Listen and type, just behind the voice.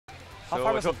How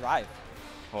far was the drive?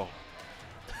 Oh.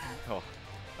 Oh.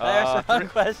 That's one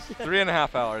question.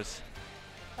 3.5 hours.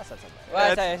 That's not so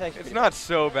bad. Well, it's not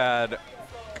so bad.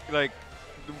 Like,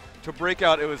 to break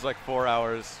out, it was like 4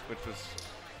 hours, which was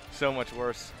so much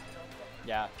worse.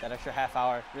 Yeah, that extra half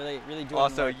hour really doing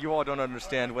Also, work. you all don't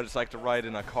understand what it's like to ride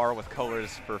in a car with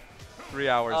colors for 3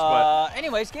 hours. But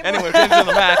anyways, game anyway, one. into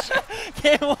the match.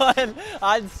 Game one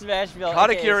on Smashville.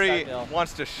 Katakiri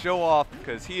wants to show off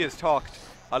because he has talked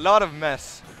a lot of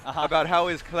mess about how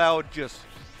his Cloud just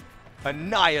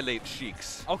annihilates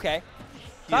Sheiks. Okay.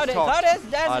 He's Cloud is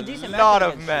a decent match. A lot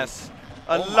of mess.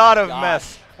 A lot of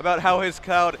mess about how his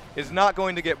Cloud is not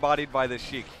going to get bodied by the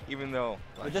Sheik, even though.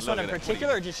 With this one in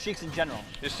particular, or just Sheiks in general?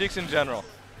 Just Sheiks in general.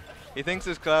 He thinks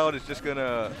his Cloud is just going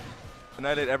to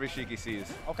annihilate every Sheik he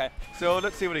sees. Okay. So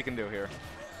let's see what he can do here.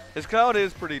 His Cloud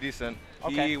is pretty decent.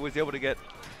 Okay. He was able to get,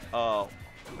 I'm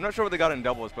not sure what they got in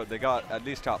doubles, but they got at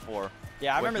least top 4.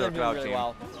 Yeah, I remember them doing really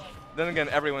well. Then again,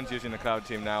 everyone's using the Cloud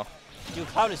team now. Dude,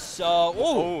 Cloud is so.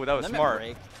 Oh, that was smart.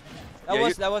 Break.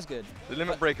 That was good. The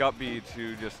limit break up B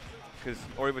to just,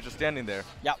 or he was just standing there.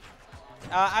 Yep.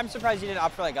 I'm surprised he didn't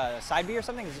opt for like a side B or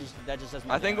something. That just doesn't.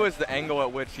 I think it was the angle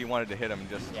at which he wanted to hit him.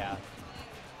 Just. Yeah.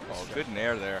 Oh, good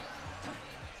nair there.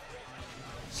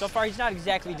 So far, he's not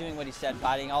exactly doing what he said,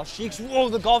 bodying all Sheiks. Whoa,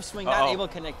 the golf swing, not able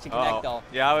to connect though.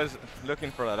 Yeah, I was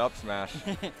looking for that up smash.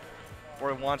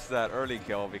 Or he wants that early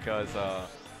kill because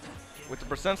with the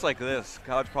percents like this,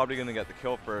 Cloud's probably going to get the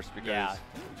kill first because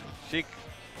Sheik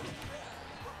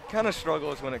kind of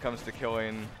struggles when it comes to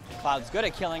killing. Cloud's good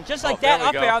at killing, just like that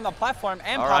up air on the platform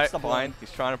and pops the ball. Fine.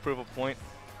 He's trying to prove a point.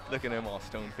 Look at him all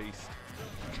stone-faced.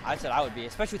 I said I would be,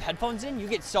 especially with headphones in. You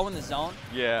get so in the zone.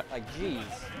 Yeah. Like, geez.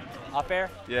 Up air?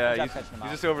 Yeah, he's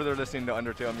just over there listening to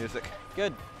Undertale music.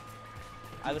 Good.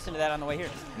 I listened to that on the way here.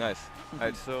 Nice. All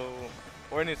right, so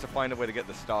Ori needs to find a way to get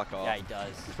the stock off. Yeah, he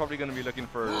does. He's probably going to be looking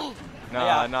for.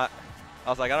 Not. I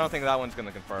was like, I don't think that one's going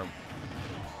to confirm.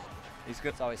 He's good.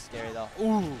 It's always scary though.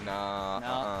 Ooh. Nah.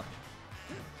 No.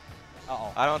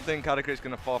 Uh-oh. I don't think Katakiri's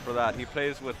going to fall for that. He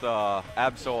plays with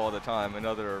Absol all the time,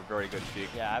 another very good Sheik.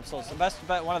 Yeah, Absol's the best,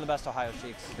 one of the best Ohio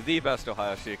Sheiks. The best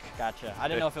Ohio Sheik. Gotcha. I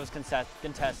didn't know if it was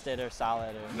contested or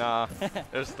solid. Or nah.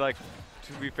 There's like,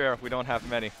 to be fair, we don't have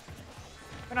many.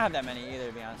 We don't have that many either,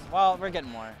 to be honest. Well, we're getting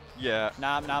more. Yeah.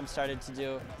 Nam started to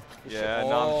do. Yeah,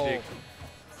 Nam Sheik.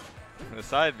 The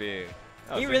side B.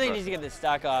 He really needs to get this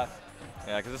stock off.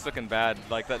 Yeah, because it's looking bad.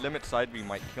 Like, that limit side B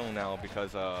might kill now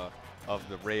because of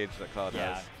the rage that Cloud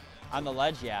has. On the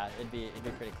ledge, yeah, it'd be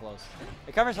pretty close.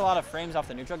 It covers a lot of frames off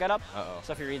the neutral getup.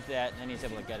 So if he reads that, then he's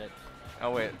able to get it.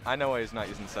 Oh wait, I know why he's not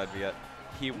using side B yet.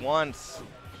 He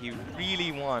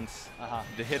really wants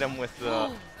to hit him with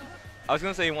the. I was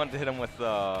gonna say he wanted to hit him with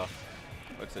the,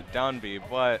 what's it, down B,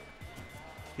 but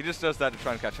he just does that to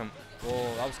try and catch him.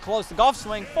 Oh, that was close. The golf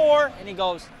swing 4, and he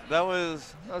goes. That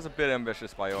was a bit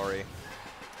ambitious by Ori.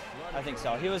 I think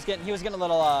so. He was getting a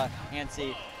little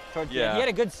antsy. Towards the end. He had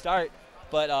a good start,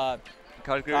 but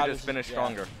Katakiri just finished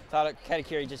stronger. Thought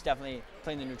Katakiri just definitely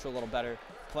playing the neutral a little better,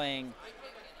 playing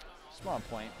just more on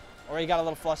point. Or he got a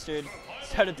little flustered,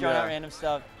 started throwing out random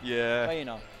stuff. Yeah. But you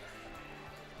know. All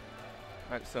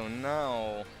right, so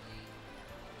now,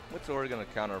 what's Ori gonna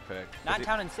counter pick? Not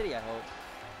Town and City, I hope.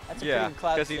 That's a pretty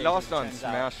Cloud because he stage, lost on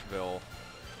Smashville.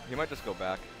 He might just go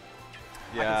back.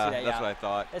 Yeah, that's what I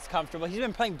thought. It's comfortable. He's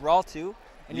been playing Brawl too.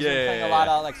 And he's been playing a lot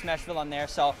of like Smashville on there,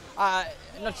 so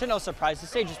no surprise. The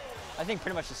stage is, I think,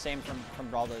 pretty much the same from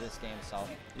Brawl to this game. So.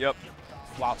 Yep.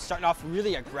 Wow, starting off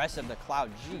really aggressive. The Cloud,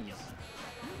 jeez,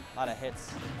 a lot of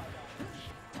hits.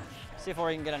 See if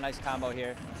we can get a nice combo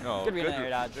here. Oh, good read on the air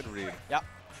dodge. Good read. Yep.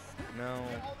 Now,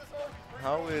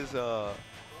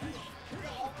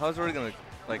 how's Ori gonna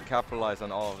like capitalize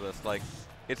on all of this? Like,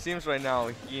 it seems right now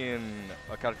he and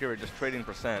Katakiri are just trading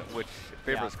percent, which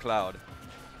favors Cloud.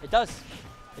 It does.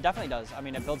 It definitely does. I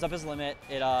mean, it builds up his limit.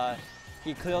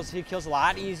 He kills a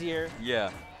lot easier. Yeah.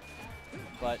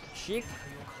 But Sheik,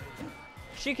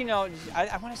 you know,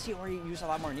 I want to see Ori use a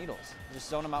lot more needles. Just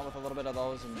zone him out with a little bit of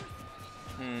those.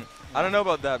 And I don't know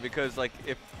about that because like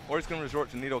if Ori's gonna resort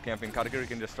to needle camping, Katakiri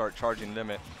can just start charging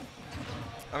limit.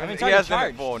 I mean he has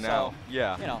limit full now. So,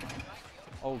 yeah. You know.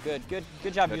 Oh, good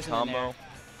job using the nair.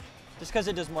 Just because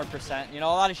it does more percent. You know,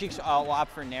 a lot of Sheiks will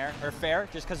opt for nair or fair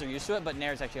just because they're used to it, but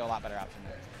nair is actually a lot better option.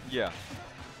 Yeah.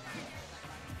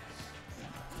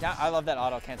 Yeah, I love that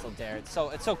auto cancel dare. It's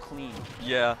so clean.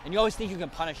 Yeah. And you always think you can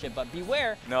punish it, but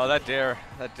beware. No, that dare's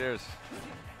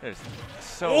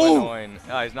so annoying.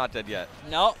 Oh, he's not dead yet.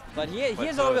 No, but he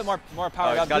has a little bit more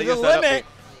power up. He's got the limit.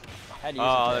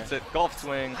 That's it. Golf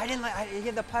swing. I didn't like. He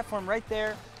had the platform right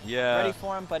there. Yeah. Ready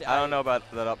for him, but I don't know about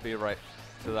that up B right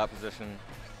to that position.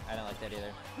 I don't like that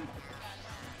either.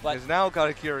 But because now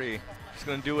Katakiri is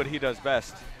going to do what he does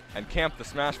best and camp the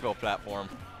Smashville platform.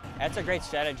 That's a great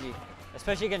strategy,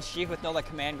 especially against Sheik with no like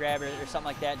command grab or something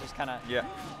like that. Just kind of. Yeah,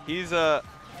 he's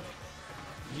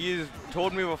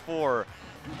told me before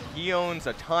he owns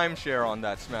a timeshare on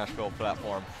that Smashville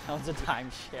platform. Owns a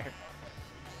timeshare.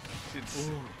 It's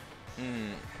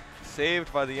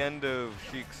saved by the end of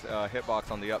Sheik's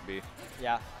hitbox on the up B.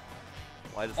 Yeah.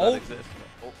 Why does that exist?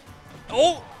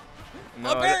 Oh! No,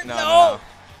 Up air, no, no!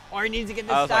 Or he needs to get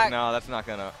this I was stack. like, no, that's not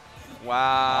gonna.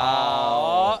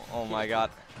 Wow! Oh my God!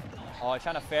 Oh, he's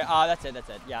trying to fair. Oh, that's it. That's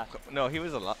it. Yeah. No, he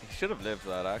was alive. He should have lived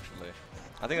that actually.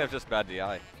 I think that's just bad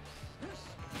DI.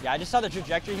 Yeah, I just saw the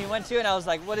trajectory he went to, and I was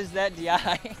like, what is that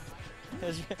DI?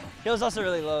 He was also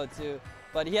really low too,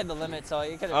 but he had the limit, so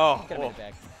he could have made it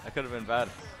back. That could have been bad.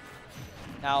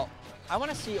 Now, I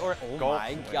want to see oh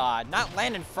my God, not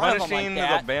land in front of him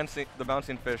like that. The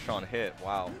bouncing fish on hit.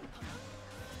 Wow.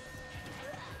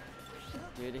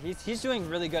 Dude, he's doing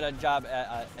really good a job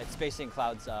at spacing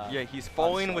Cloud's. Yeah, he's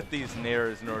following with these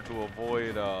nairs in order to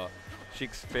avoid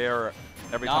Sheik's fair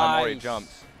every time Ori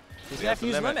jumps. He's gonna have to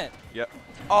use limit. Yep.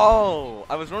 Oh,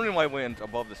 I was wondering why he went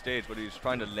above the stage, but he was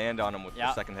trying to land on him with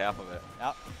the second half of it.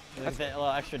 Yep. That's a little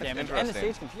extra damage. Interesting. And the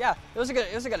stage control. Yeah, it was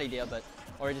a good idea, but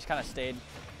Ori just kind of stayed.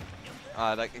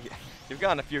 Like you've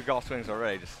gotten a few golf swings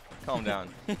already. Just calm down.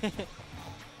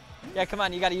 Yeah, come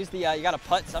on. You got to use the. You got to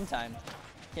putt sometime.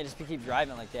 Can't just keep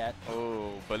driving like that.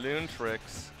 Oh, balloon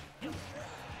tricks.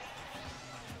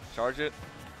 Charge it.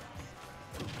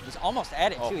 He's almost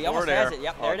at it too. He almost has it.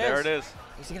 Yep, there it is. There it is.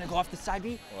 Is he gonna go off the side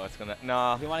B? Well, it's gonna.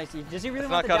 Nah. Does he really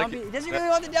want the down B? Does he really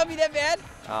want the down B that bad?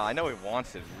 I know he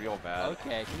wants it real bad.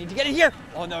 Okay. You need to get it here.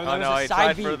 Oh no, there was no, a he side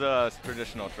tried B. for the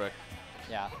traditional trick.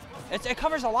 Yeah. It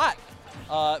covers a lot.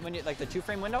 When you like the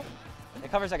 2-frame window,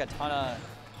 it covers like a ton of.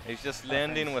 He's just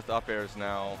landing with up airs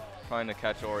now, trying to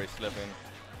catch Ori slipping.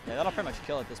 Yeah, that'll pretty much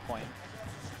kill at this point.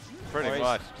 Pretty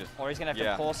much. Ori's gonna have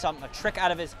to pull a trick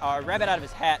out of his, rabbit out of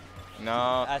his hat.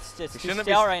 No. That's just too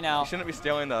stale right now. He shouldn't be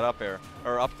stealing that up air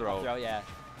or up throw. Up throw, yeah.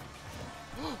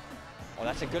 Oh,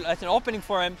 that's an opening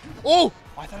for him. Oh!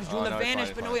 I thought he was doing the vanish,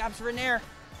 but no, he opts for an air.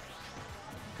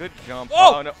 Good jump.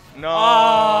 Oh! Oh no! No!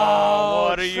 Oh,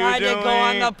 what are you doing? Tried to go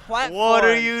on the platform. What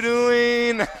are you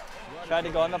doing? Tried to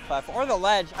go on the platform or the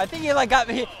ledge. I think he like got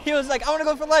me. He was like, I want to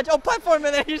go for ledge. Oh, platform,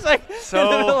 and then he's like.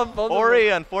 So Ori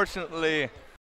unfortunately